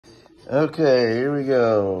Okay, here we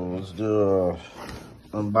go. Let's do an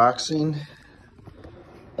unboxing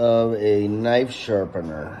of a knife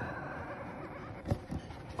sharpener.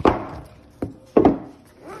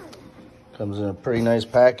 Comes in a pretty nice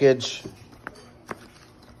package.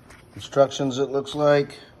 Instructions, it looks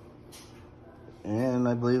like. And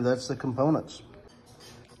I believe that's the components.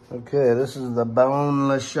 Okay, this is the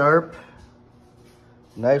boneless sharp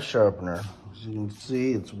knife sharpener. As you can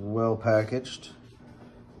see, it's well packaged.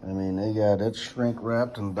 I mean, they got it shrink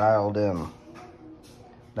wrapped and dialed in.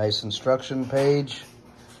 Nice instruction page,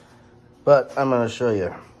 but I'm gonna show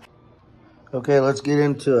you. Okay, let's get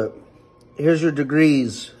into it. Here's your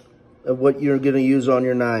degrees of what you're gonna use on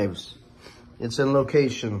your knives. It's in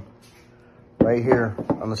location right here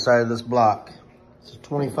on the side of this block. It's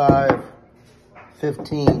 25,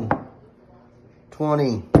 15,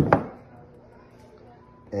 20,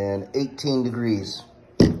 and 18 degrees.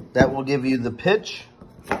 That will give you the pitch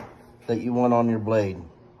that you want on your blade.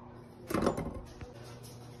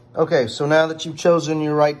 Okay, so now that you've chosen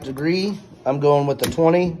your right degree, I'm going with the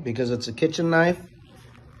 20 because it's a kitchen knife.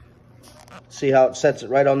 See how it sets it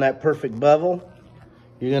right on that perfect bevel?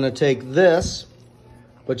 You're gonna take this,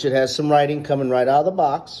 which it has some writing coming right out of the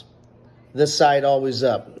box, this side always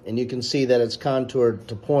up, and you can see that it's contoured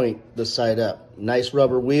to point this side up. Nice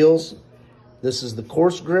rubber wheels. This is the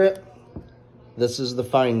coarse grit, this is the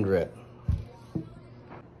fine grit.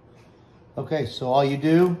 Okay, so all you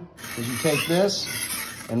do is you take this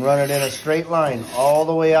and run it in a straight line all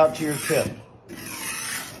the way out to your tip.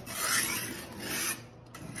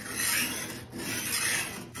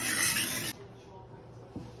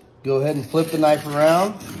 Go ahead and flip the knife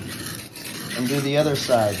around and do the other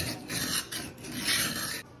side.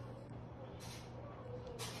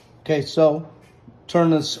 Okay, so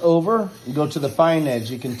turn this over and go to the fine edge.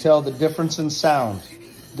 You can tell the difference in sound.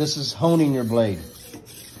 This is honing your blade.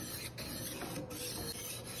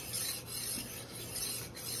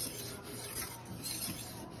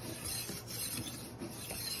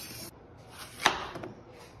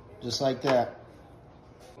 Just like that.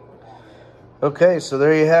 Okay, so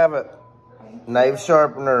there you have it. Knife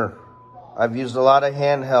sharpener. I've used a lot of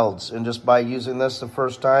handhelds, and just by using this the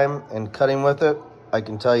first time and cutting with it, I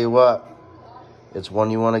can tell you what, it's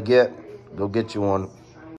one you want to get. Go get you one.